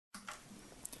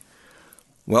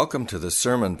Welcome to the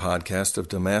sermon podcast of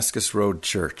Damascus Road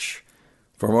Church.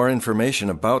 For more information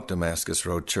about Damascus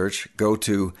Road Church, go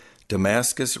to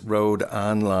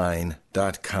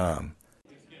damascusroadonline.com.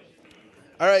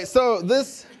 All right, so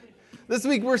this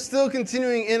week we're still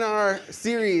continuing in our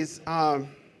series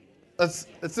that's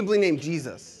simply named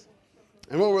Jesus.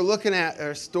 And what we're looking at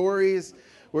are stories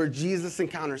where Jesus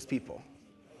encounters people,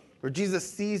 where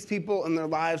Jesus sees people and their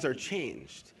lives are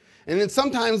changed. And then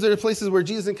sometimes there are places where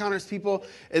Jesus encounters people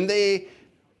and they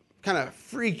kind of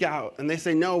freak out and they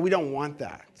say, no, we don't want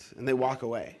that. And they walk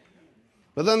away.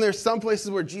 But then there's some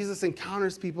places where Jesus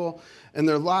encounters people and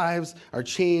their lives are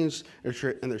changed and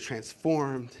they're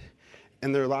transformed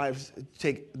and their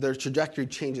trajectory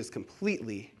changes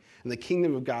completely and the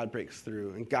kingdom of God breaks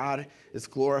through and God is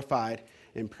glorified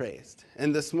and praised.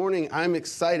 And this morning I'm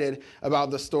excited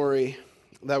about the story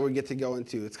that we get to go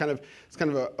into. It's kind of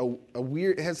a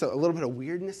weird, it has a little bit of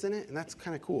weirdness in it, and that's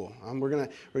kind of cool. We're gonna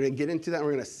get into that, and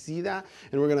we're gonna see that,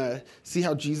 and we're gonna see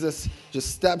how Jesus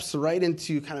just steps right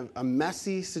into kind of a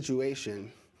messy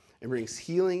situation and brings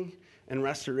healing and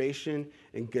restoration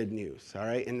and good news, all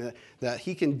right? And that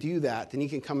he can do that, then he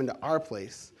can come into our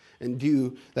place and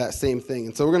do that same thing.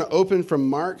 And so we're gonna open from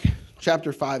Mark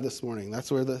chapter 5 this morning.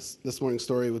 That's where this morning's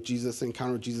story with Jesus,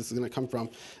 encounter with Jesus, is gonna come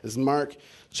from, is Mark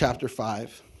chapter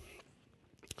 5.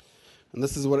 And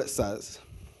this is what it says.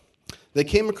 They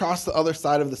came across the other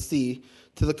side of the sea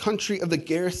to the country of the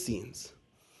Gerasenes.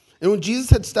 And when Jesus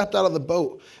had stepped out of the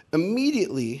boat,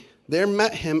 immediately there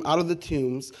met him out of the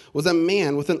tombs was a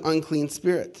man with an unclean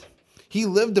spirit. He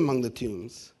lived among the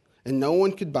tombs, and no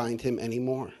one could bind him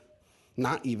anymore,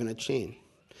 not even a chain.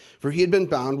 For he had been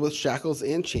bound with shackles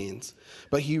and chains,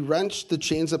 but he wrenched the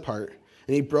chains apart,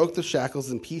 and he broke the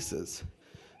shackles in pieces.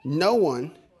 No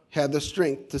one had the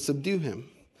strength to subdue him.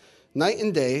 Night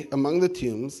and day, among the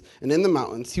tombs and in the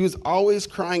mountains, he was always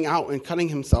crying out and cutting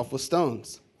himself with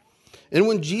stones. And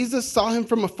when Jesus saw him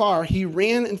from afar, he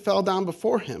ran and fell down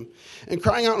before him. And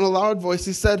crying out in a loud voice,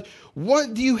 he said,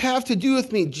 "What do you have to do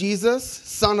with me, Jesus,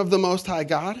 Son of the Most High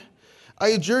God? I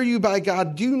adjure you by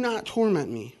God, do not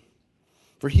torment me."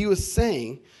 For he was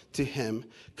saying to him,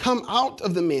 "Come out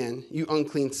of the man, you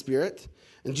unclean spirit."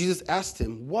 And Jesus asked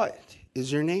him, "What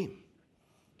is your name?"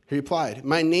 He replied,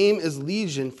 "My name is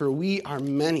Legion, for we are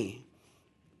many."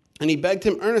 And he begged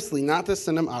him earnestly not to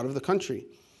send him out of the country.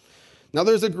 Now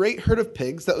there was a great herd of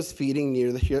pigs that was feeding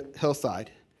near the hillside.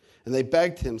 And they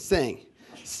begged him, saying,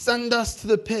 "Send us to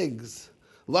the pigs.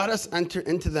 Let us enter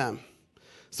into them."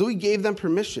 So he gave them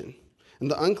permission. And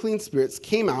the unclean spirits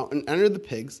came out and entered the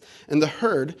pigs, and the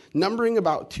herd, numbering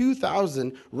about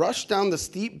 2,000, rushed down the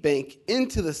steep bank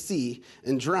into the sea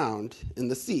and drowned in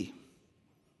the sea.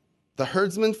 The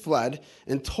herdsmen fled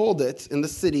and told it in the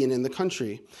city and in the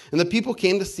country. And the people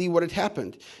came to see what had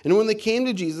happened. And when they came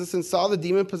to Jesus and saw the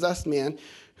demon-possessed man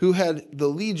who had the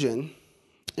legion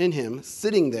in him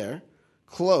sitting there,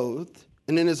 clothed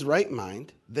and in his right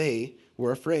mind, they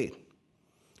were afraid.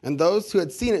 And those who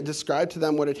had seen it described to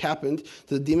them what had happened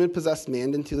to the demon-possessed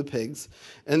man and to the pigs.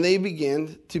 And they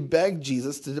began to beg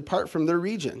Jesus to depart from their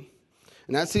region.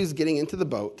 And as he was getting into the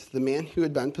boat, the man who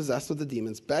had been possessed with the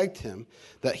demons begged him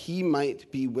that he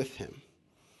might be with him.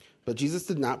 But Jesus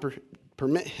did not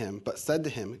permit him, but said to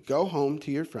him, "Go home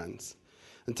to your friends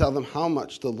and tell them how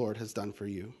much the Lord has done for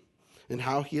you and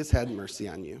how he has had mercy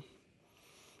on you."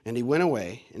 And he went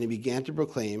away and he began to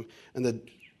proclaim in the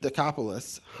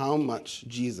Decapolis how much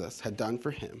Jesus had done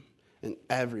for him, and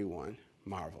everyone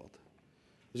marveled.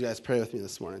 Would you guys pray with me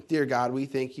this morning? Dear God, we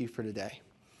thank you for today.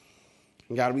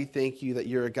 And God, we thank you that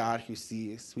you're a God who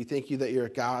sees. We thank you that you're a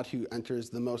God who enters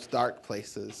the most dark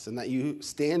places, and that you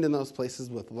stand in those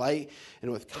places with light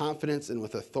and with confidence and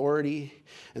with authority,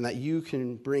 and that you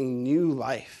can bring new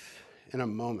life in a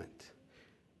moment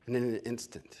and in an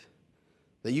instant.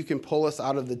 That you can pull us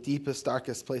out of the deepest,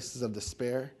 darkest places of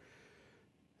despair,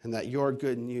 and that your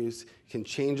good news can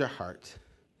change our heart,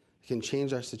 can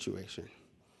change our situation,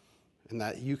 and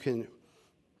that you can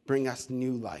bring us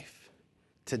new life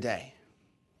today.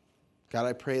 God,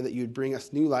 I pray that you would bring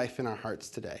us new life in our hearts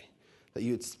today, that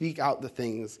you would speak out the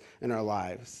things in our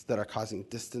lives that are causing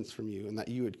distance from you, and that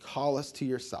you would call us to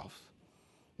yourself,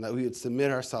 and that we would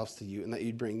submit ourselves to you, and that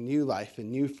you'd bring new life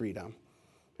and new freedom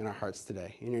in our hearts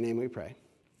today. In your name we pray.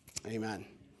 Amen.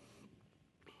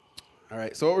 All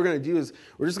right, so what we're going to do is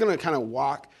we're just going to kind of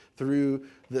walk through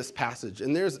this passage.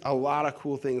 And there's a lot of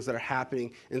cool things that are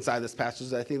happening inside this passage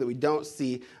that I think that we don't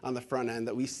see on the front end,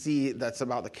 that we see that's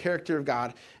about the character of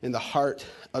God and the heart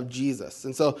of Jesus.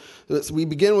 And so we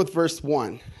begin with verse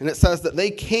 1. And it says that they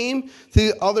came to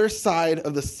the other side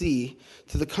of the sea,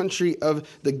 to the country of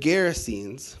the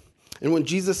Gerasenes. And when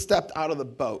Jesus stepped out of the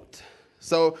boat,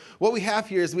 So what we have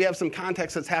here is we have some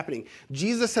context that's happening.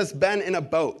 Jesus has been in a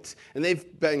boat, and they've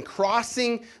been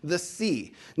crossing the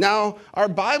sea. Now, our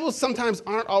Bibles sometimes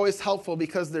aren't always helpful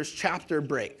because there's chapter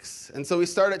breaks. And so we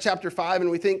start at chapter 5,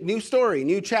 and we think, new story,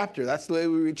 new chapter. That's the way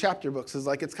we read chapter books, is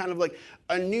like it's kind of like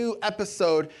a new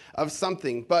episode of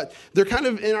something. But they're kind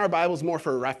of in our Bibles more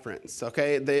for reference,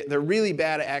 okay? They're really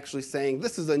bad at actually saying,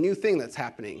 this is a new thing that's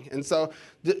happening. And so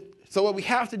what we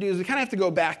have to do is we kind of have to go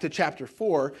back to chapter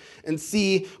 4 and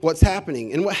see what's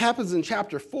happening. And what happens in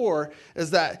chapter 4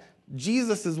 is that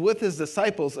Jesus is with his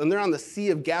disciples, and they're on the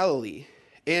Sea of Galilee.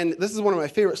 And this is one of my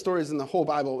favorite stories in the whole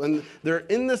Bible. And they're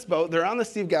in this boat. They're on the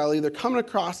Sea of Galilee. They're coming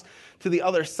across to the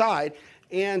other side,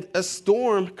 and a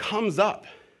storm comes up.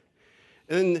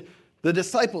 And the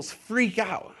disciples freak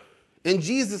out. And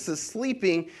Jesus is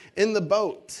sleeping in the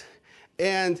boat.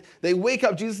 And they wake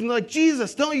up Jesus and they're like,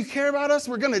 Jesus, don't you care about us?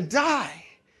 We're going to die.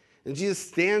 And Jesus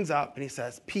stands up and he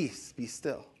says, peace, be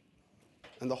still.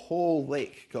 And the whole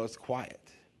lake goes quiet.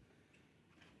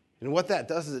 And what that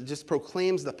does is it just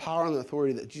proclaims the power and the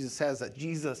authority that Jesus has, that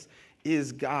Jesus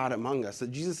is God among us,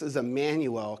 that Jesus is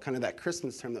Emmanuel, kind of that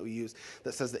Christmas term that we use,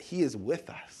 that says that he is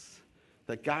with us,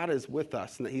 that God is with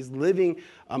us, and that he's living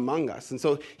among us. And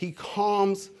so he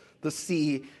calms the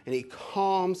sea and he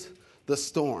calms the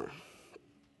storm.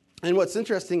 And what's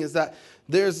interesting is that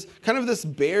there's kind of this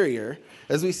barrier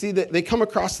as we see that they come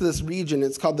across this region.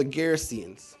 It's called the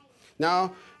Gerasenes.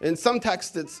 Now, in some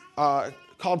texts, it's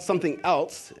called something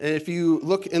else. And if you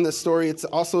look in the story, it's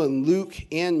also in Luke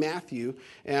and Matthew.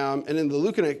 And in the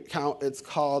Lucan account, it's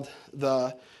called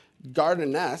the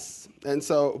Gardanes. And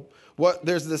so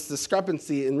there's this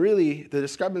discrepancy, and really the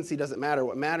discrepancy doesn't matter.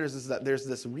 What matters is that there's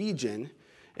this region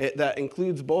that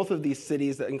includes both of these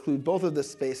cities, that include both of the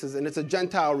spaces, and it's a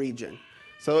Gentile region.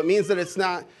 So it means that it's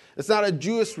not a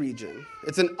Jewish region.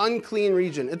 It's an unclean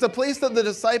region. It's a place that the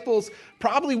disciples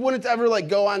probably wouldn't ever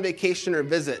go on vacation or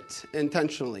visit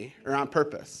intentionally or on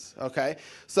purpose, okay?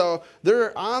 So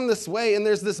they're on this way, and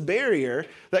there's this barrier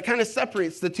that kind of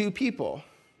separates the two people,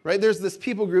 right? There's this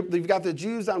people group. You've got the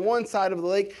Jews on one side of the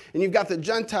lake, and you've got the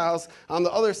Gentiles on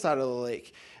the other side of the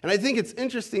lake. And I think it's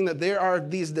interesting that there are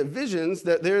these divisions,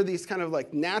 that there are these kind of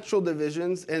natural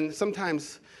divisions, and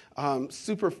sometimes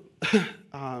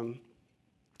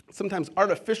sometimes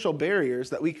artificial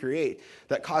barriers that we create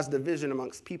that cause division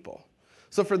amongst people.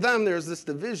 So for them, there's this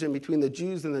division between the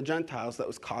Jews and the Gentiles that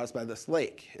was caused by this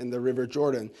lake and the River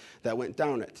Jordan that went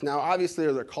down it. Now, obviously,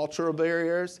 there were cultural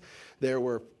barriers. There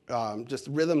were just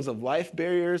rhythms of life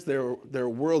barriers. There were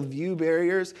worldview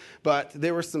barriers. But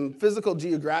there were some physical,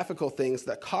 geographical things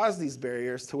that caused these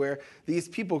barriers to where these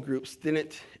people groups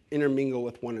didn't intermingle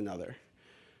with one another.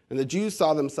 And the Jews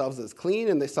saw themselves as clean,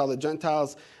 and they saw the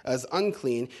Gentiles as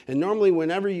unclean. And normally,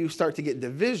 whenever you start to get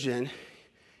division,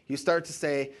 you start to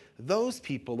say, those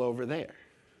people over there,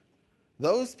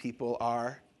 those people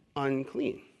are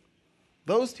unclean.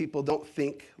 Those people don't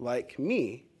think like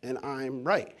me, and I'm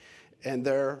right, and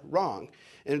they're wrong.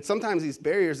 And sometimes these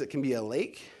barriers, it can be a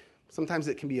lake. Sometimes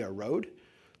it can be a road.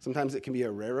 Sometimes it can be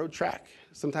a railroad track.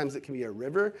 Sometimes it can be a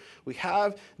river. We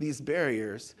have these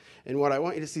barriers. And what I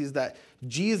want you to see is that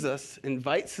Jesus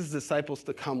invites his disciples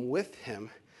to come with him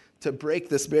to break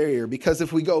this barrier. Because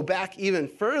if we go back even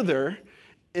further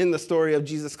in the story of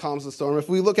Jesus calms the storm, if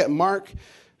we look at Mark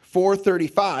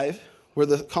 4:35, where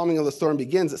the calming of the storm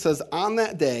begins, it says, on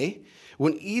that day,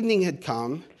 when evening had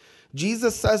come,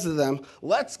 Jesus says to them,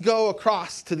 let's go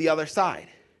across to the other side.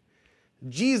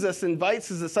 Jesus invites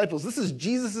his disciples. This is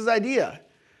Jesus' idea.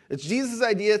 It's Jesus'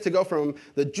 idea to go from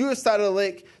the Jewish side of the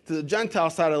lake to the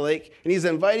Gentile side of the lake, and he's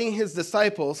inviting his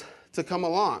disciples to come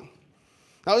along.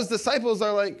 Now, his disciples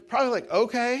are probably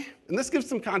okay. And this gives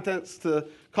some context to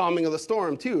calming of the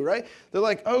storm too, right? They're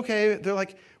okay. They're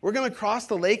we're going to cross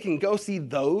the lake and go see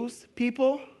those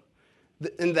people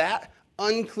in that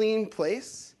unclean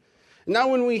place. Now,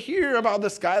 when we hear about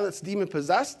this guy that's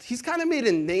demon-possessed, he's kind of made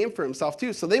a name for himself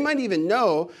too. So they might even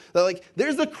know that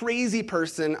there's a crazy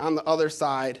person on the other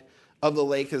side of the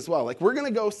lake as well. We're going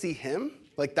to go see him.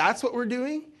 That's what we're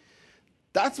doing.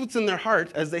 That's what's in their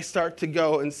heart as they start to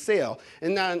go and sail.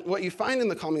 And then what you find in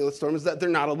the calming of the storm is that they're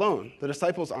not alone. The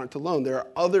disciples aren't alone. There are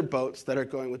other boats that are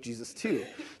going with Jesus too.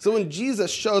 So when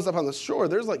Jesus shows up on the shore,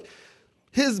 there's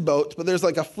his boat, but there's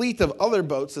a fleet of other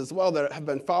boats as well that have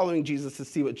been following Jesus to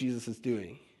see what Jesus is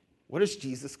doing. What is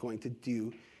Jesus going to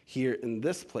do here in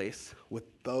this place with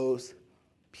those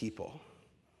people?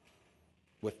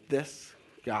 With this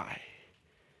guy?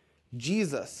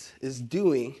 Jesus is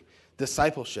doing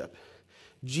discipleship.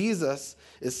 Jesus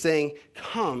is saying,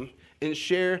 come and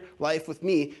share life with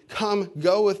me. Come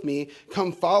go with me.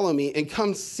 Come follow me and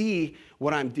come see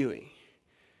what I'm doing.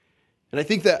 And I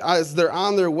think that as they're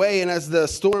on their way and as the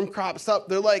storm crops up,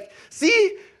 they're like,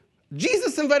 see,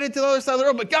 Jesus invited to the other side of the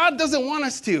road, but God doesn't want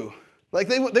us to. Like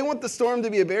they want the storm to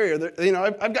be a barrier.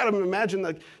 I've got to imagine,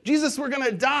 like, Jesus, we're going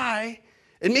to die.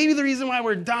 And maybe the reason why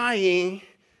we're dying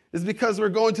is because we're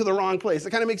going to the wrong place. It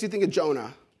kind of makes you think of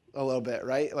Jonah a little bit,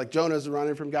 right? Like Jonah's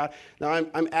running from God. Now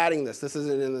I'm adding this. This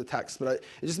isn't in the text, but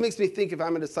it just makes me think, if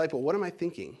I'm a disciple, what am I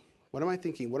thinking? What am I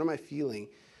thinking? What am I feeling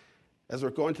as we're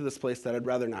going to this place that I'd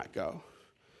rather not go?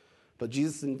 But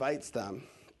Jesus invites them,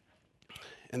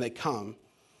 and they come,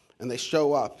 and they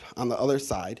show up on the other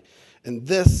side, and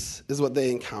this is what they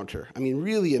encounter. I mean,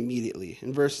 really immediately.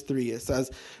 In verse 3, it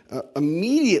says,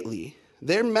 immediately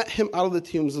there met him out of the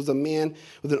tombs was a man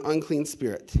with an unclean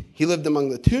spirit. He lived among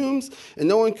the tombs, and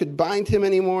no one could bind him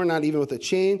anymore, not even with a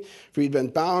chain, for he'd been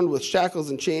bound with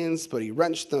shackles and chains, but he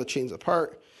wrenched the chains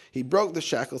apart. He broke the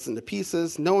shackles into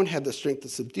pieces. No one had the strength to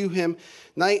subdue him.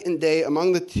 Night and day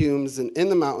among the tombs and in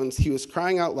the mountains, he was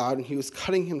crying out loud, and he was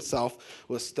cutting himself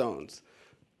with stones.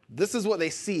 This is what they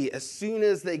see as soon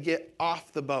as they get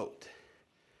off the boat.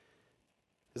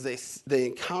 As they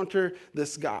encounter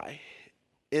this guy.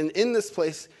 And in this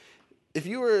place, if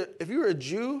you were a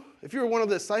Jew, if you were one of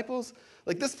the disciples,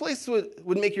 like, this place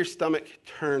would make your stomach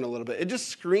turn a little bit. It just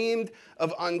screamed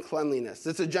of uncleanliness.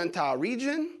 It's a Gentile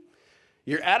region.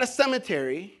 You're at a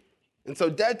cemetery, and so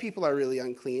dead people are really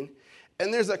unclean.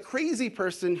 And there's a crazy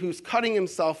person who's cutting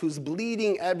himself, who's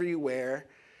bleeding everywhere,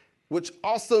 which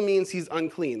also means he's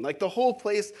unclean. Like, the whole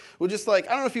place would just, like,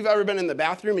 I don't know if you've ever been in the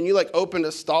bathroom and you, like, opened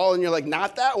a stall and you're like,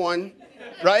 not that one,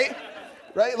 right?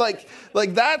 Right? Like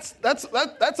that's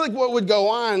like what would go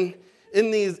on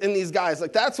in these guys.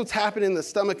 Like, that's what's happening in the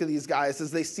stomach of these guys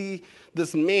as they see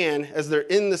this man, as they're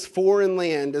in this foreign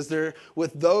land, as they're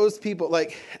with those people.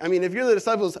 Like, I mean, if you're the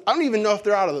disciples, I don't even know if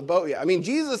they're out of the boat yet. I mean,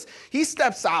 Jesus, he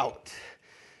steps out.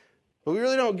 But we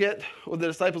really don't get what the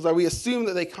disciples are. We assume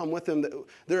that they come with him, that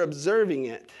they're observing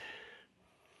it.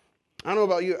 I don't know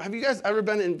about you. Have you guys ever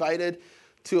been invited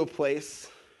to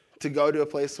go to a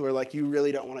place where, like, you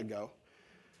really don't want to go?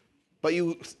 But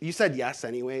you said yes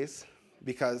anyways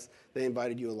because they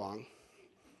invited you along,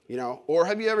 you know? Or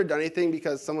have you ever done anything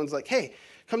because someone's like, hey,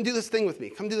 come do this thing with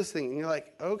me. Come do this thing. And you're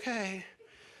like, okay.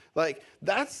 Like,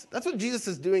 that's what Jesus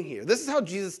is doing here. This is how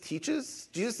Jesus teaches.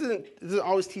 Jesus doesn't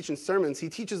always teach in sermons. He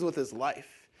teaches with his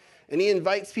life. And he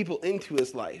invites people into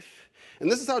his life.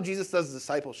 And this is how Jesus does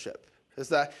discipleship. Is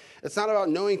that it's not about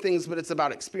knowing things, but it's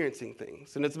about experiencing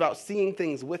things. And it's about seeing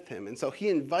things with him. And so he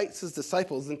invites his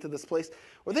disciples into this place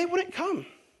where they wouldn't come,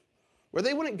 where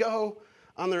they wouldn't go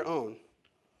on their own.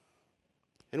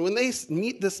 And when they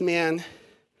meet this man,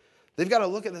 they've got to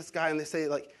look at this guy and they say,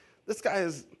 like, this guy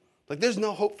is, like, there's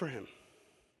no hope for him.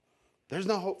 There's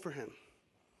no hope for him.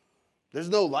 There's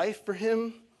no life for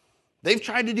him. They've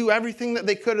tried to do everything that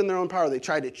they could in their own power. They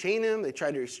tried to chain him. They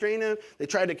tried to restrain him. They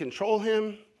tried to control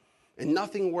him. And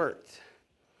nothing worked.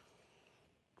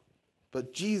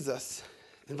 But Jesus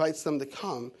invites them to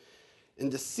come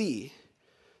and to see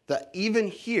that even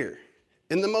here,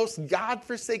 in the most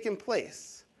God-forsaken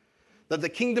place, that the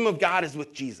kingdom of God is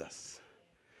with Jesus.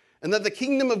 And that the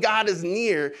kingdom of God is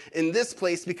near in this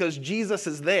place because Jesus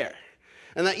is there.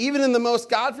 And that even in the most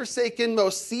God-forsaken,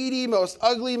 most seedy, most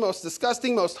ugly, most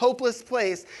disgusting, most hopeless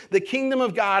place, the kingdom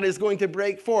of God is going to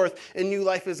break forth and new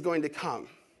life is going to come.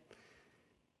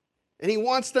 And he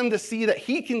wants them to see that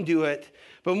he can do it,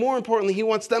 but more importantly, he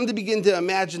wants them to begin to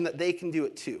imagine that they can do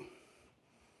it too.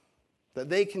 That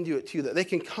they can do it too, that they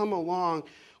can come along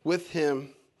with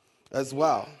him as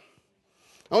well.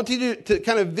 I want you to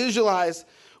kind of visualize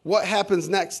what happens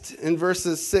next in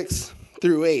verses 6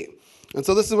 through 8. And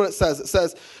so this is what it says. It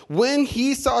says, when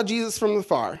he saw Jesus from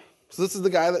afar, so this is the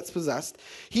guy that's possessed,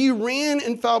 he ran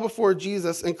and fell before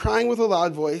Jesus, and crying with a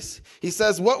loud voice, he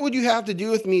says, what would you have to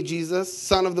do with me, Jesus,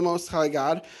 Son of the Most High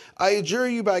God? I adjure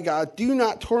you by God, do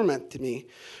not torment me.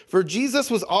 For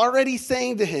Jesus was already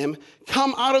saying to him,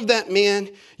 come out of that man,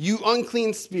 you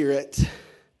unclean spirit.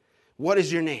 What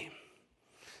is your name?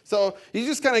 So you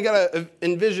just kind of got to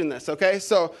envision this, okay?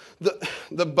 So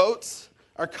the boats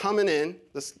are coming in.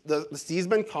 The sea's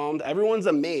been calmed. Everyone's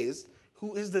amazed.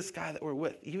 Who is this guy that we're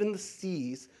with? Even the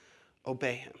seas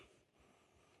obey him.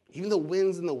 Even the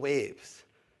winds and the waves.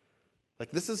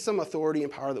 Like, this is some authority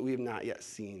and power that we have not yet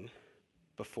seen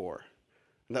before.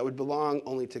 That would belong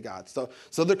only to God. So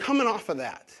they're coming off of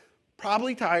that.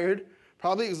 Probably tired,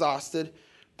 probably exhausted.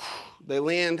 They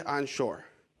land on shore.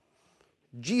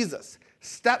 Jesus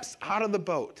steps out of the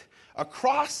boat.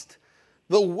 Across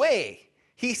the way,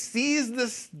 he sees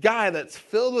this guy that's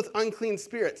filled with unclean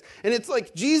spirits. And it's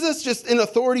like Jesus just in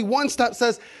authority, one step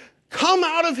says, come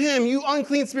out of him, you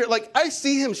unclean spirit. Like, I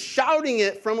see him shouting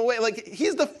it from away. Like,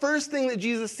 he's the first thing that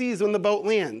Jesus sees when the boat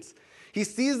lands. He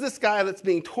sees this guy that's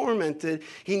being tormented.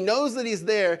 He knows that he's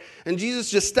there, and Jesus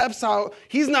just steps out.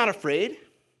 He's not afraid.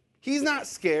 He's not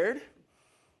scared.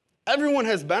 Everyone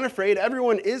has been afraid.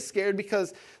 Everyone is scared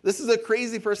because this is a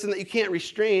crazy person that you can't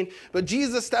restrain. But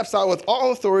Jesus steps out with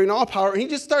all authority and all power, and he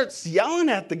just starts yelling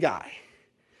at the guy.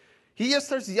 He just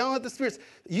starts yelling at the spirits.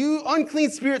 You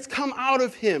unclean spirits, come out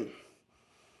of him.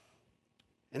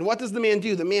 And what does the man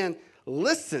do? The man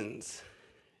listens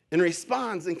and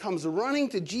responds and comes running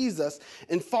to Jesus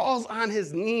and falls on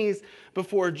his knees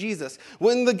before Jesus.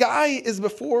 When the guy is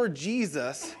before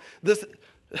Jesus,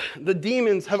 the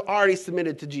demons have already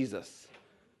submitted to Jesus.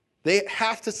 They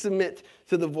have to submit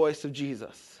to the voice of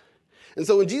Jesus. And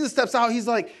so when Jesus steps out, he's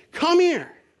like, come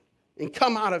here, and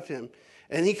come out of him.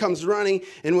 And he comes running,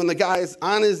 and when the guy is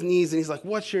on his knees and he's like,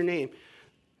 what's your name?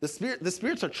 The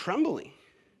spirits are trembling.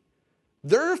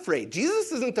 They're afraid.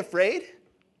 Jesus isn't afraid.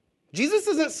 Jesus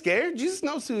isn't scared. Jesus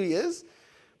knows who he is.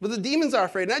 But the demons are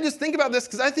afraid. And I just think about this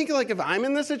because I think, like, if I'm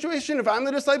in this situation, if I'm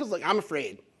the disciples, like, I'm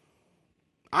afraid.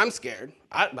 I'm scared.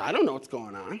 I don't know what's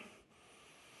going on.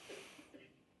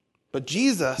 But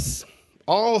Jesus,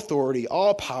 all authority,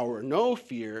 all power, no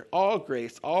fear, all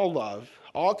grace, all love,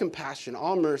 all compassion,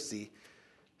 all mercy,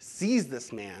 sees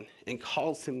this man and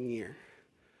calls him near.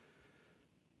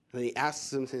 And then he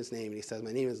asks him his name, and he says,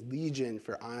 my name is Legion,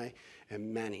 for I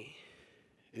am many.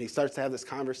 And he starts to have this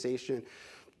conversation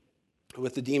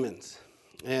with the demons.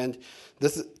 And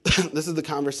this is the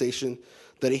conversation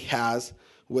that he has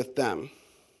with them.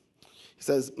 He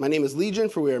says, my name is Legion,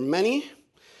 for we are many.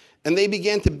 And they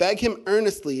began to beg him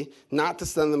earnestly not to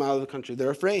send them out of the country.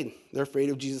 They're afraid. They're afraid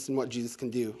of Jesus and what Jesus can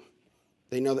do.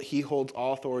 They know that he holds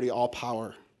all authority, all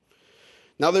power.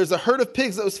 Now there's a herd of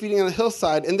pigs that was feeding on the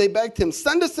hillside, and they begged him,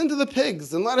 send us into the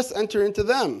pigs and let us enter into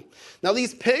them. Now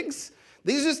these pigs,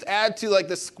 these just add to like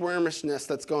the squirmishness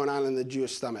that's going on in the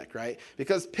Jewish stomach, right?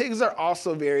 Because pigs are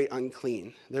also very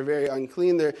unclean. They're very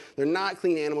unclean. They're not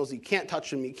clean animals. You can't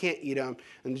touch them. You can't eat them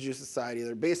in the Jewish society.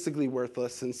 They're basically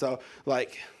worthless. And so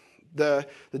like the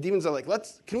demons are like,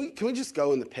 can we just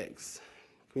go in the pigs?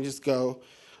 Can we just go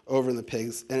over in the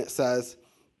pigs? And it says,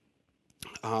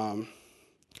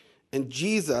 and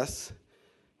Jesus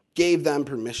gave them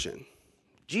permission.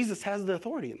 Jesus has the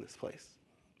authority in this place.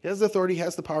 He has the authority, he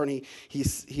has the power, and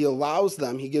he allows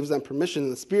them, he gives them permission.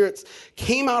 And the spirits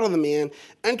came out of the man,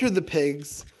 entered the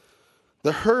pigs.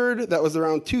 The herd that was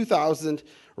around 2,000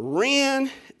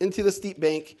 ran into the steep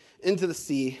bank, into the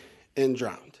sea, and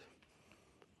drowned.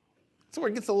 That's where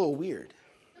it gets a little weird.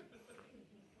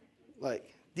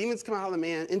 Like, demons come out of the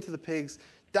man, into the pigs,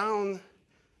 down,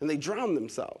 and they drown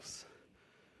themselves.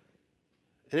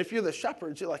 And if you're the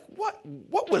shepherds, you're like,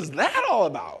 what was that all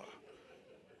about?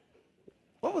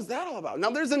 What was that all about? Now,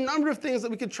 there's a number of things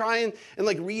that we could try and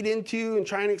like read into and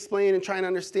try and explain and try and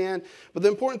understand. But the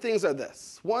important things are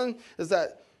this. One is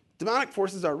that demonic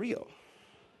forces are real.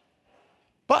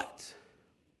 But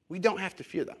we don't have to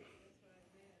fear them.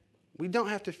 We don't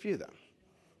have to fear them.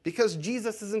 Because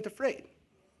Jesus isn't afraid.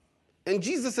 And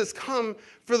Jesus has come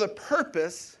for the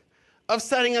purpose of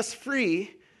setting us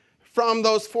free from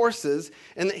those forces,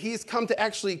 and that he's come to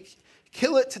actually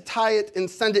kill it, to tie it, and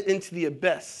send it into the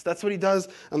abyss. That's what he does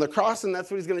on the cross, and that's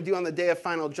what he's going to do on the day of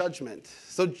final judgment.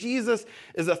 So Jesus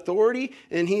is authority,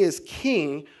 and he is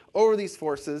king over these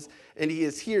forces, and he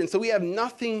is here. And so we have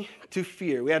nothing to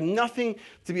fear. We have nothing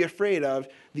to be afraid of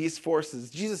these forces.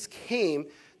 Jesus came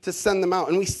to send them out.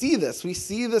 And we see this. We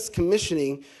see this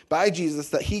commissioning by Jesus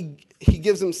that he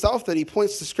gives himself, that he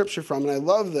points to Scripture from. And I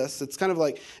love this. It's kind of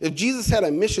like if Jesus had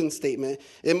a mission statement,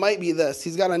 it might be this.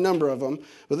 He's got a number of them.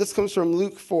 But this comes from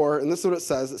Luke 4, and this is what it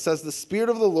says. It says, the Spirit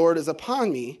of the Lord is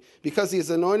upon me because he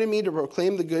has anointed me to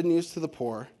proclaim the good news to the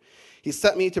poor. He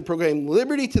sent me to proclaim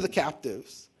liberty to the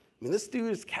captives. I mean, this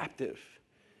dude is captive.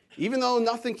 Even though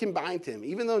nothing can bind him,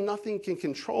 even though nothing can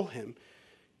control him,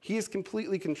 he is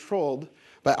completely controlled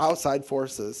by outside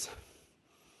forces.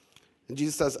 And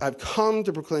Jesus says, I've come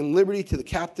to proclaim liberty to the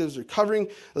captives, recovering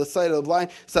of the sight of the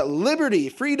blind. Set liberty,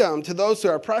 freedom to those who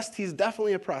are oppressed. He's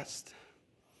definitely oppressed.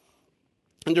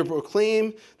 And to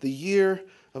proclaim the year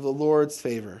of the Lord's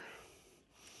favor.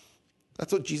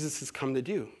 That's what Jesus has come to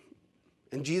do.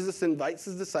 And Jesus invites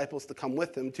his disciples to come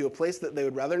with him to a place that they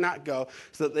would rather not go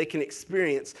so that they can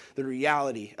experience the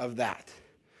reality of that.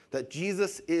 That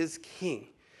Jesus is king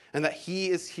and that he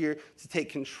is here to take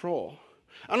control.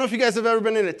 I don't know if you guys have ever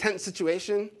been in a tense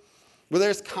situation where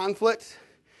there's conflict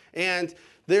and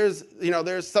there's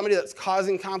somebody that's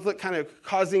causing conflict, kind of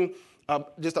causing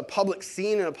just a public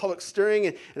scene and a public stirring,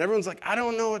 and everyone's like, I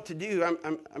don't know what to do.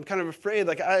 I'm kind of afraid.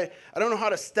 Like, I don't know how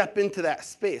to step into that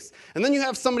space. And then you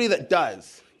have somebody that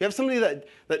does. You have somebody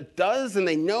that does, and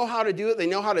they know how to do it. They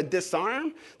know how to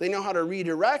disarm. They know how to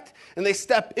redirect. And they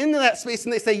step into that space,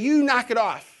 and they say, you knock it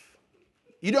off.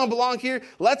 You don't belong here.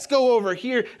 Let's go over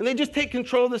here. And they just take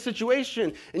control of the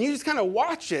situation. And you just kind of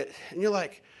watch it, and you're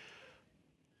like,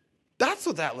 that's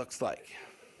what that looks like.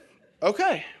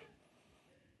 Okay.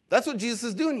 That's what Jesus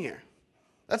is doing here.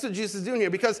 That's what Jesus is doing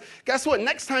here. Because guess what?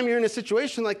 Next time you're in a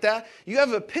situation like that, you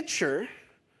have a picture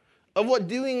of what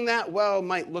doing that well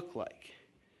might look like.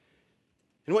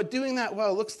 And what doing that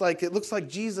well looks like, it looks like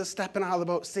Jesus stepping out of the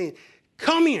boat saying,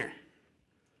 come here,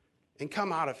 and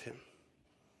come out of him.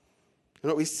 And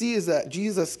what we see is that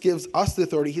Jesus gives us the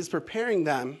authority. He's preparing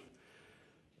them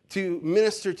to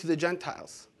minister to the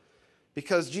Gentiles.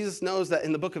 Because Jesus knows that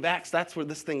in the book of Acts, that's where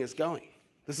this thing is going.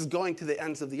 This is going to the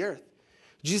ends of the earth.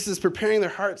 Jesus is preparing their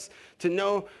hearts to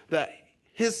know that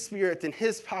his spirit and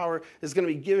his power is going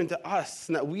to be given to us,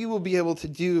 and that we will be able to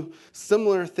do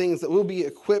similar things, that we'll be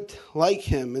equipped like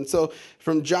him. And so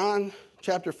from John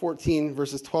chapter 14,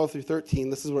 verses 12 through 13,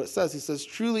 this is what it says. He says,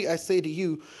 truly I say to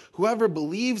you, whoever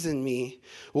believes in me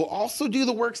will also do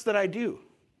the works that I do.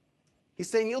 He's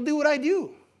saying, you'll do what I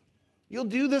do. You'll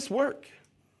do this work.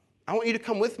 I want you to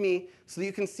come with me so that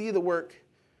you can see the work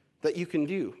that you can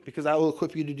do, because I will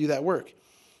equip you to do that work.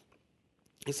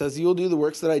 He says, you'll do the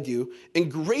works that I do,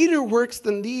 and greater works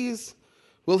than these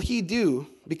will he do,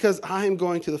 because I am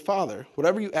going to the Father.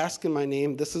 Whatever you ask in my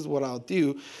name, this is what I'll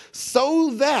do,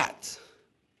 so that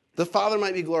the Father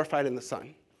might be glorified in the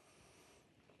Son.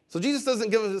 So Jesus doesn't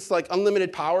give us like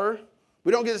unlimited power.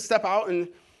 We don't get to step out and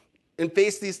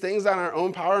face these things on our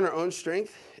own power and our own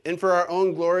strength and for our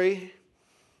own glory.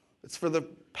 It's for the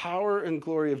power and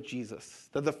glory of Jesus,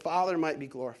 that the Father might be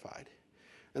glorified.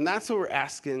 And that's what we're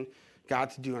asking God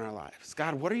to do in our lives.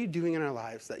 God, what are you doing in our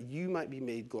lives that you might be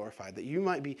made glorified, that you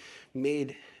might be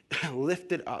made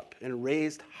lifted up and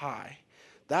raised high?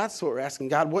 That's what we're asking.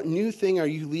 God, what new thing are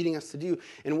you leading us to do?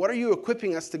 And what are you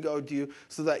equipping us to go do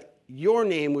so that your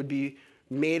name would be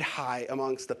made high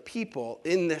amongst the people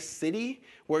in this city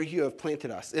where you have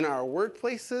planted us, in our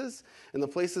workplaces, in the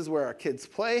places where our kids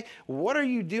play? What are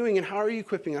you doing, and how are you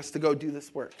equipping us to go do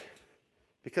this work?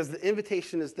 Because the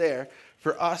invitation is there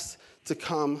for us to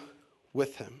come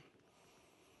with him.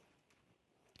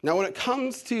 Now, when it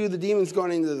comes to the demons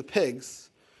going into the pigs,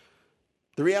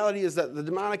 the reality is that the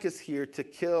demonic is here to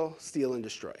kill, steal, and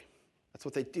destroy. That's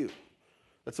what they do.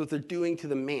 That's what they're doing to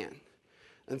the man.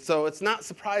 And so it's not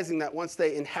surprising that once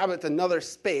they inhabit another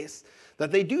space,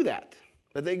 that they do that.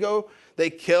 That they go, they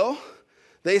kill,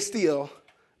 they steal,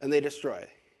 and they destroy.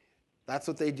 That's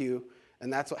what they do,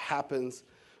 and that's what happens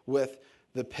with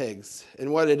the pigs.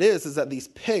 And what it is that these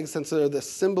pigs, since they're the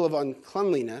symbol of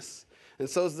uncleanliness, and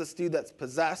so is this dude that's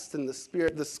possessed, and the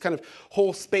spirit, this kind of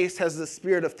whole space has the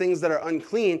spirit of things that are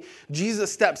unclean.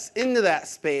 Jesus steps into that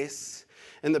space,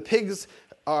 and the pigs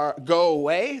go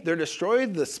away, they're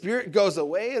destroyed. The spirit goes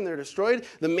away and they're destroyed.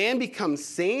 The man becomes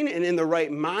sane and in the right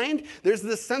mind. There's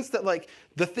this sense that like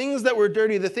the things that were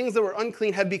dirty, the things that were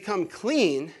unclean have become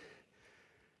clean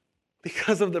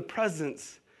because of the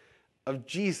presence of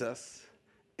Jesus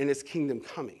in his kingdom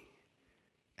coming.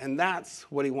 And that's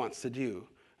what he wants to do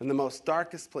in the most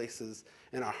darkest places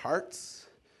in our hearts,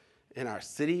 in our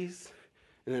cities,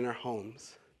 and in our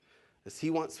homes. As he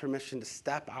wants permission to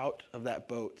step out of that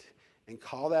boat and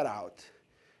call that out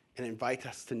and invite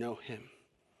us to know him,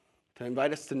 to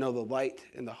invite us to know the light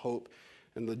and the hope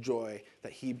and the joy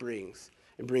that he brings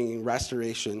in bringing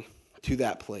restoration to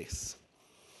that place.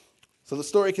 So the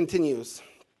story continues.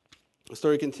 The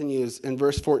story continues in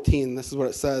verse 14. This is what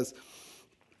it says.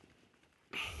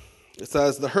 It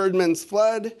says, the herdmen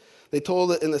fled. They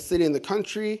told it in the city and the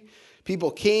country.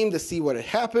 People came to see what had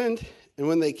happened. And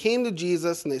when they came to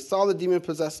Jesus and they saw the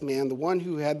demon-possessed man, the one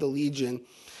who had the legion,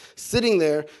 sitting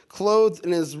there, clothed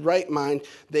in his right mind,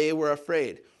 they were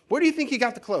afraid. Where do you think he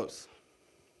got the clothes?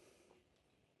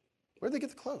 Where did they get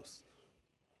the clothes?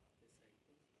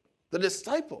 The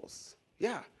disciples.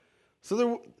 Yeah.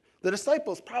 So the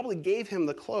disciples probably gave him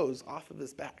the clothes off of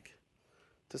his back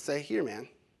to say, here, man,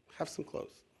 have some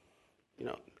clothes. You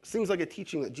know, it seems like a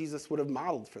teaching that Jesus would have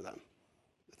modeled for them,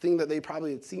 a thing that they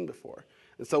probably had seen before.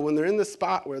 And so when they're in the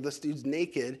spot where this dude's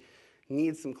naked,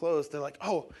 needs some clothes, they're like,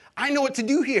 oh, I know what to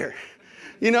do here.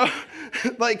 You know,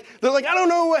 like they're like, I don't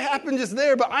know what happened just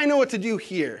there, but I know what to do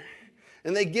here.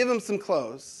 And they give him some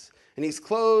clothes, and he's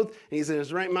clothed, and he's in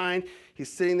his right mind.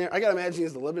 He's sitting there. I got to imagine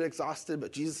he's a little bit exhausted,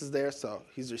 but Jesus is there, so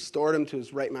he's restored him to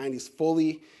his right mind. He's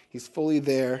fully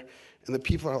there. And the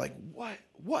people are like,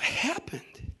 what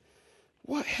happened?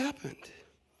 what happened?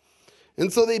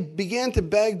 And so they began to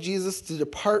beg Jesus to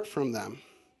depart from them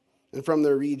and from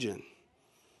their region.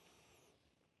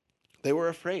 They were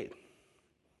afraid.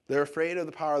 They were afraid of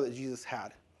the power that Jesus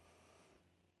had.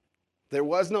 There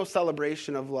was no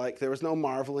celebration of there was no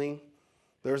marveling.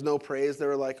 There was no praise. They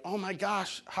were like, oh my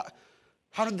gosh,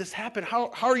 how did this happen? How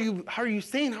are you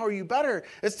sane? How are you better?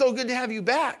 It's so good to have you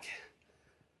back.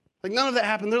 None of that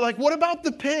happened. They're like, what about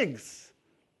the pigs?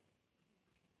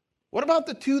 What about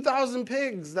the 2,000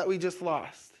 pigs that we just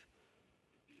lost?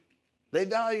 They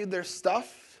valued their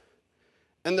stuff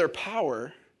and their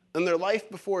power and their life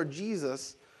before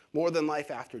Jesus more than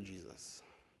life after Jesus.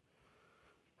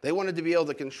 They wanted to be able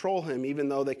to control him even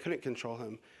though they couldn't control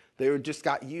him. They just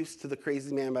got used to the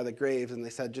crazy man by the graves, and they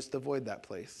said, just avoid that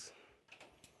place.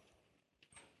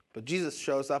 But Jesus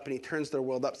shows up, and he turns their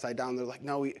world upside down. They're like,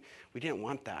 no, we didn't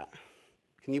want that.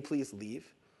 Can you please leave?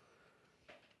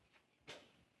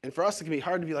 And for us, it can be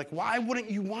hard to be like, why wouldn't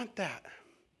you want that?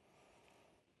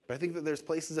 But I think that there's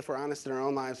places, if we're honest in our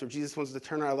own lives, where Jesus wants to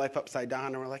turn our life upside down,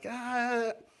 and we're like,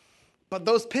 but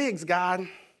those pigs, God,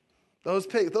 those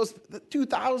pigs, those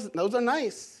 2,000, those are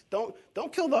nice. Don't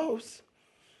kill those.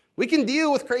 We can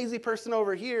deal with crazy person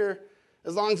over here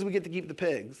as long as we get to keep the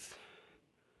pigs.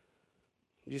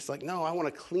 You're just like, no, I want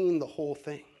to clean the whole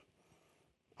thing.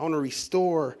 I want to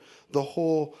restore the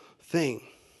whole thing.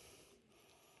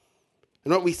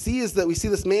 And what we see is that we see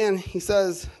this man, he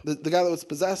says, the guy that was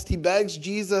possessed, he begs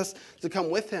Jesus to come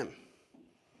with him,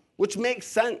 which makes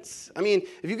sense. I mean,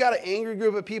 if you got an angry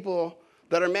group of people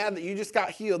that are mad that you just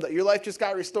got healed, that your life just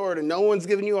got restored, and no one's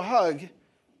giving you a hug,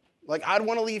 I'd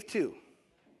want to leave too.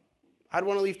 I'd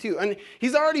want to leave too. And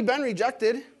he's already been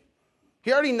rejected.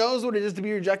 He already knows what it is to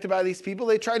be rejected by these people.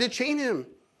 They tried to chain him.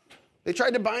 They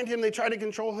tried to bind him. They tried to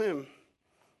control him.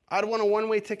 I'd want a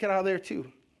one-way ticket out of there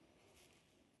too.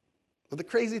 But the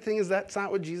crazy thing is that's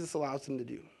not what Jesus allows him to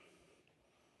do.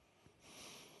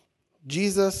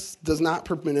 Jesus does not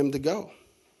permit him to go.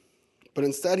 But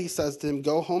instead he says to him,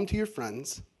 go home to your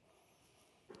friends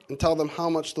and tell them how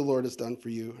much the Lord has done for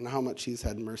you and how much he's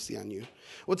had mercy on you.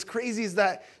 What's crazy is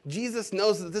that Jesus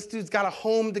knows that this dude's got a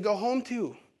home to go home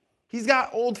to. He's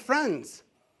got old friends.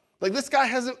 This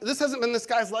hasn't been this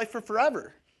guy's life for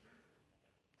forever.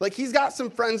 He's got some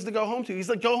friends to go home to. He's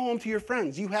like, go home to your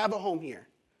friends. You have a home here.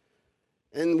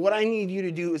 And what I need you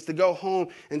to do is to go home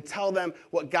and tell them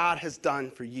what God has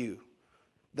done for you.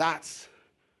 That's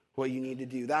what you need to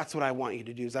do. That's what I want you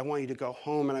to do. Is I want you to go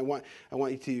home, and I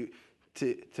want you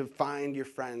to find your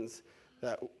friends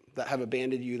that have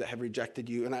abandoned you, that have rejected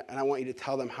you, and I want you to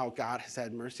tell them how God has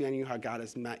had mercy on you, how God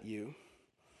has met you.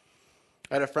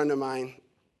 I had a friend of mine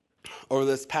over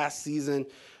this past season.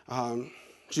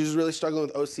 She was really struggling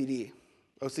with OCD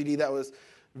that was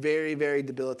very, very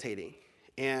debilitating.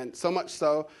 And so much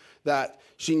so that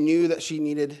she knew that she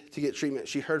needed to get treatment.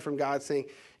 She heard from God saying,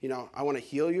 I want to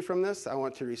heal you from this. I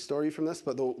want to restore you from this.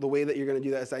 But the way that you're going to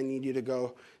do that is I need you to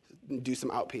go do some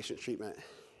outpatient treatment.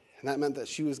 And that meant that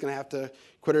she was going to have to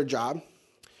quit her job.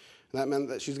 And that meant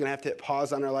that she was going to have to hit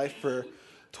pause on her life for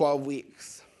 12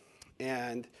 weeks.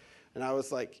 And I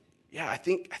was like, yeah, I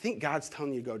think God's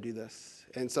telling you to go do this.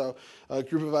 And so a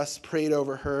group of us prayed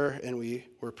over her, and we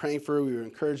were praying for her. We were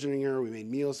encouraging her. We made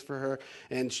meals for her.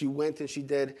 And she went and she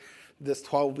did this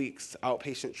 12 weeks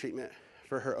outpatient treatment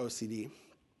for her OCD.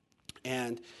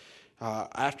 And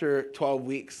after 12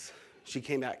 weeks, she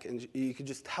came back, and you could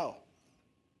just tell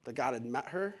that God had met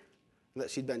her and that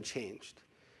she'd been changed.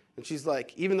 And she's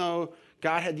like, even though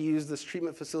God had to use this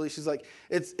treatment facility, she's like,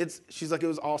 she's like, it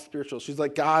was all spiritual. She's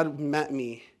like, God met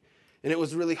me. And it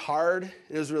was really hard, and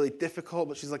it was really difficult,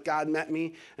 but she's like, God met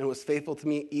me and was faithful to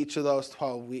me each of those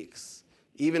 12 weeks.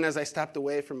 Even as I stepped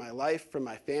away from my life, from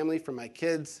my family, from my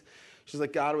kids, she's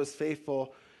like, God was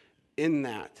faithful in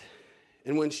that.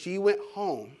 And when she went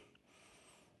home,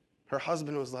 her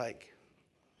husband was like,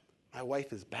 my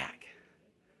wife is back.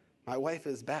 My wife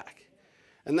is back.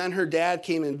 And then her dad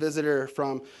came and visited her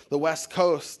from the West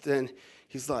Coast, and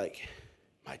he's like,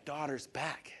 my daughter's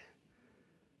back.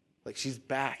 She's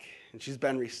back. And she's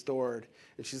been restored.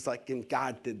 And she's like, and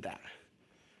God did that.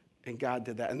 And God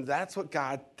did that. And that's what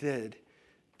God did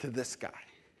to this guy.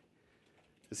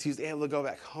 Is he was able to go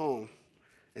back home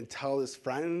and tell his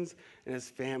friends and his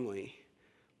family,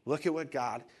 look at what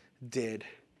God did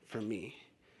for me.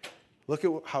 Look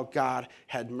at how God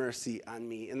had mercy on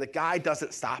me. And the guy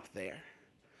doesn't stop there.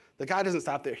 The guy doesn't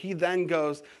stop there. He then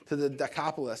goes to the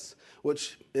Decapolis,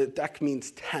 which Dec means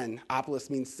 10.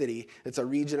 Opolis means city. It's a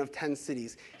region of 10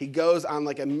 cities. He goes on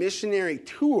a missionary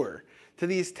tour to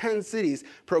these 10 cities,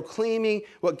 proclaiming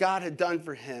what God had done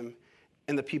for him,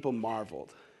 and the people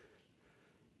marveled.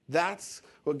 That's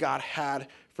what God had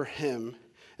for him.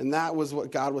 And that was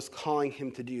what God was calling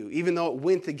him to do, even though it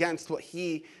went against what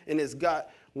he in his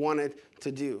gut wanted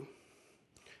to do.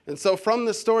 And so from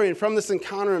this story and from this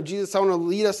encounter of Jesus, I want to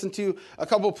lead us into a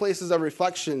couple places of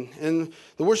reflection. And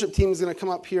the worship team is going to come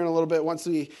up here in a little bit once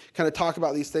we kind of talk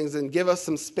about these things and give us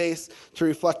some space to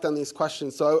reflect on these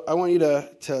questions. So I want you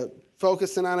to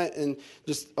focus in on it and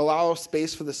just allow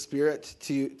space for the Spirit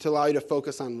to allow you to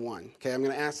focus on one. Okay, I'm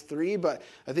going to ask three, but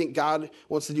I think God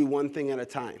wants to do one thing at a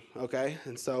time. Okay,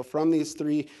 and so from these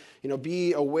three,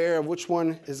 be aware of which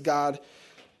one is God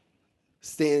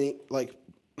standing,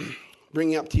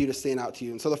 bringing up to you to stand out to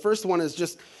you. And so the first one is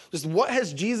just what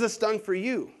has Jesus done for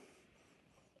you?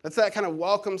 That's that kind of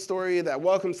welcome story, that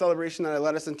welcome celebration that I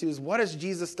led us into, is what has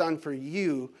Jesus done for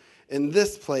you in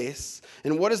this place,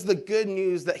 and what is the good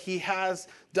news that he has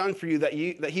done for you that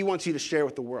he wants you to share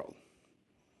with the world?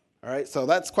 All right, so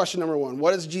that's question number one.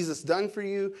 What has Jesus done for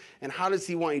you, and how does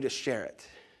he want you to share it?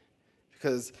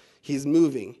 Because he's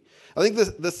moving. I think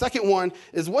the second one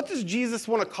is, what does Jesus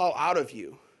want to call out of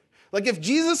you? Like if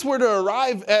Jesus were to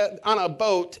arrive on a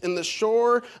boat in the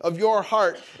shore of your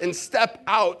heart and step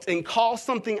out and call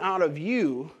something out of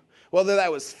you, whether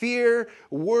that was fear,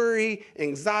 worry,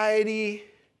 anxiety,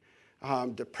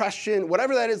 depression,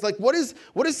 whatever that is, what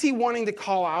is he wanting to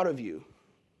call out of you?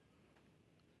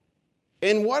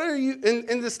 And what are you, and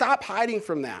to stop hiding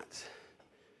from that.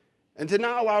 And to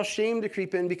not allow shame to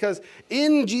creep in, because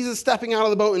in Jesus stepping out of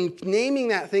the boat and naming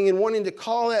that thing and wanting to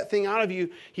call that thing out of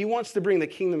you, he wants to bring the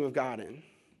kingdom of God in. And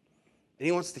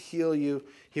he wants to heal you.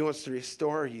 He wants to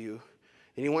restore you.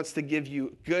 And he wants to give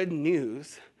you good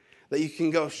news that you can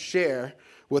go share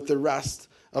with the rest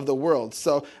of the world.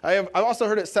 So I've also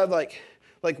heard it said like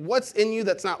what's in you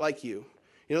that's not like you.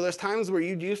 There's times where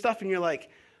you do stuff and you're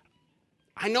like,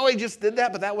 I know I just did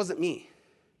that, but that wasn't me.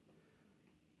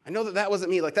 I know that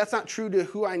wasn't me. That's not true to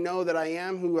who I know that I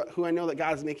am, who I know that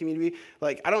God's making me to be.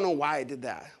 I don't know why I did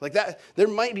that. That, there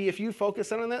might be, if you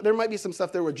focus on that, there might be some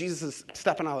stuff there where Jesus is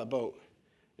stepping out of the boat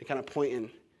and kind of pointing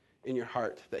in your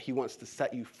heart that he wants to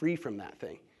set you free from that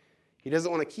thing. He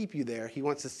doesn't want to keep you there. He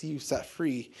wants to see you set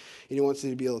free, and he wants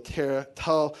you to be able to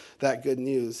tell that good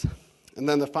news. And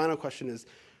then the final question is,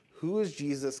 who is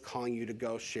Jesus calling you to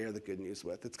go share the good news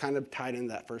with? It's kind of tied into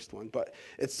that first one, but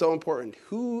it's so important.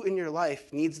 Who in your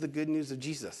life needs the good news of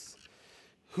Jesus?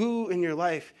 Who in your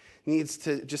life needs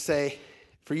to just say,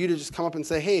 for you to just come up and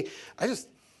say, hey, I just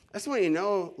want you to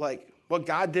know what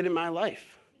God did in my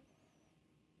life.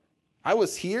 I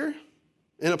was here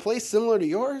in a place similar to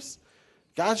yours.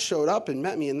 God showed up and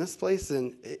met me in this place,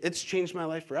 and it's changed my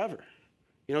life forever.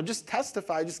 Just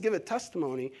testify, just give a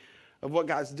testimony of what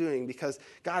God's doing, because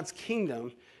God's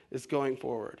kingdom is going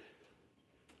forward.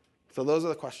 So those are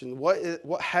the questions.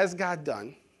 What has God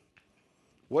done?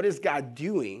 What is God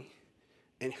doing?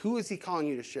 And who is he calling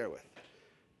you to share with?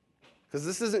 Because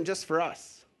this isn't just for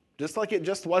us, just like it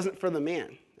just wasn't for the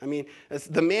man.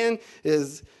 The man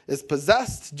is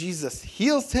possessed. Jesus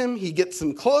heals him. He gets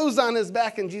some clothes on his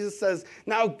back, and Jesus says,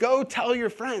 now go tell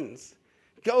your friends.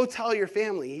 Go tell your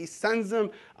family. He sends them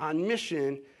on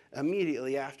mission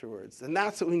immediately afterwards. And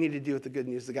that's what we need to do with the good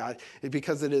news of God,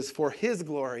 because it is for his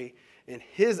glory and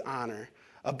his honor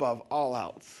above all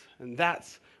else. And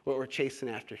that's what we're chasing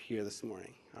after here this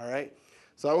morning. All right?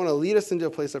 So I want to lead us into a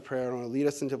place of prayer. I want to lead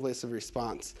us into a place of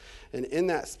response. And in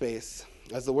that space,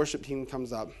 as the worship team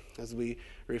comes up, as we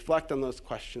reflect on those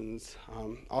questions,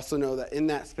 also know that in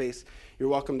that space, you're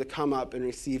welcome to come up and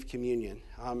receive communion.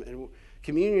 And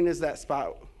communion is that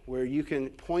spot where you can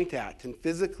point at and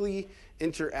physically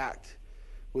interact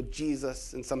with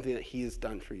Jesus and something that he has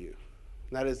done for you.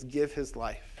 And that is give his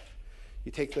life.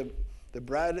 You take the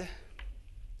bread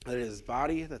that is his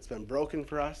body that's been broken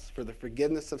for us, for the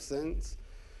forgiveness of sins,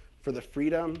 for the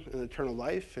freedom and eternal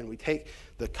life, and we take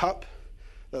the cup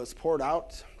that was poured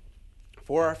out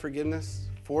for our forgiveness,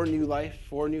 for new life,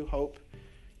 for new hope.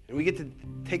 And we get to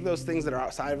take those things that are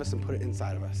outside of us and put it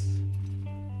inside of us.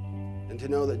 And to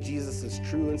know that Jesus is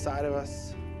true inside of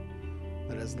us,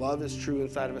 that his love is true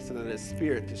inside of us, and that his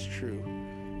spirit is true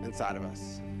inside of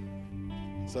us.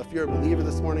 So if you're a believer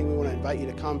this morning, we want to invite you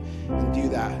to come and do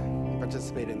that, and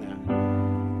participate in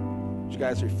that. Would you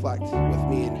guys reflect with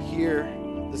me and hear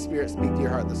the Spirit speak to your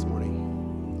heart this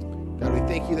morning? God, we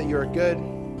thank you that you are good.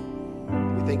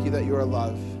 We thank you that you are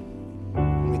love.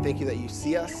 And we thank you that you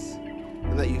see us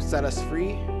and that you set us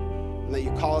free and that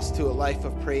you call us to a life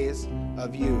of praise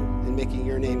of you and making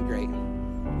your name great.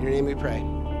 In your name we pray.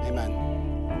 Amen.